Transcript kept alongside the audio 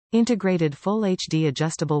Integrated Full HD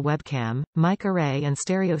adjustable webcam, mic array and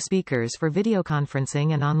stereo speakers for video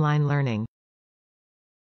conferencing and online learning.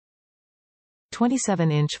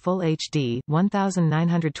 27-inch Full HD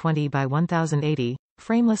 1920 by 1080,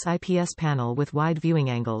 frameless IPS panel with wide viewing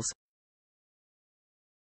angles.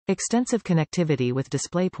 Extensive connectivity with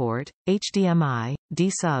DisplayPort, HDMI,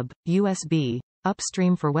 D-sub, USB,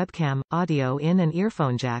 upstream for webcam, audio in and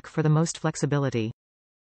earphone jack for the most flexibility.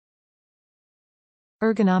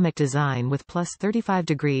 Ergonomic design with plus 35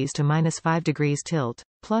 degrees to minus 5 degrees tilt,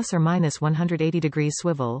 plus or minus 180 degrees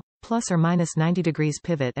swivel, plus or minus 90 degrees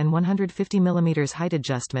pivot and 150 mm height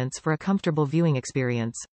adjustments for a comfortable viewing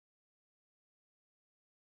experience.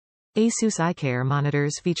 ASUS Eye Care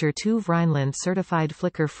monitors feature two Rheinland-certified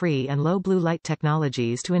flicker-free and low blue light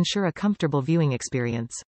technologies to ensure a comfortable viewing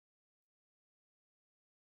experience.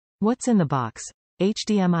 What's in the box?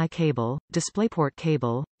 HDMI cable, DisplayPort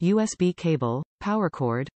cable, USB cable, power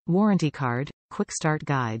cord, warranty card, quick start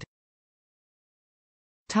guide.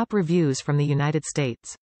 Top reviews from the United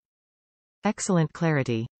States. Excellent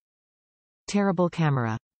clarity. Terrible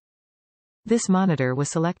camera. This monitor was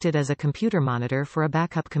selected as a computer monitor for a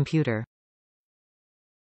backup computer.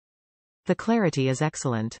 The clarity is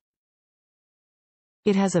excellent.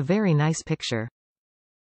 It has a very nice picture.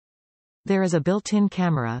 There is a built-in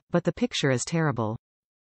camera, but the picture is terrible.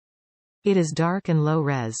 It is dark and low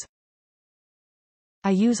res.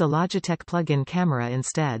 I use a Logitech plug-in camera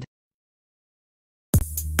instead.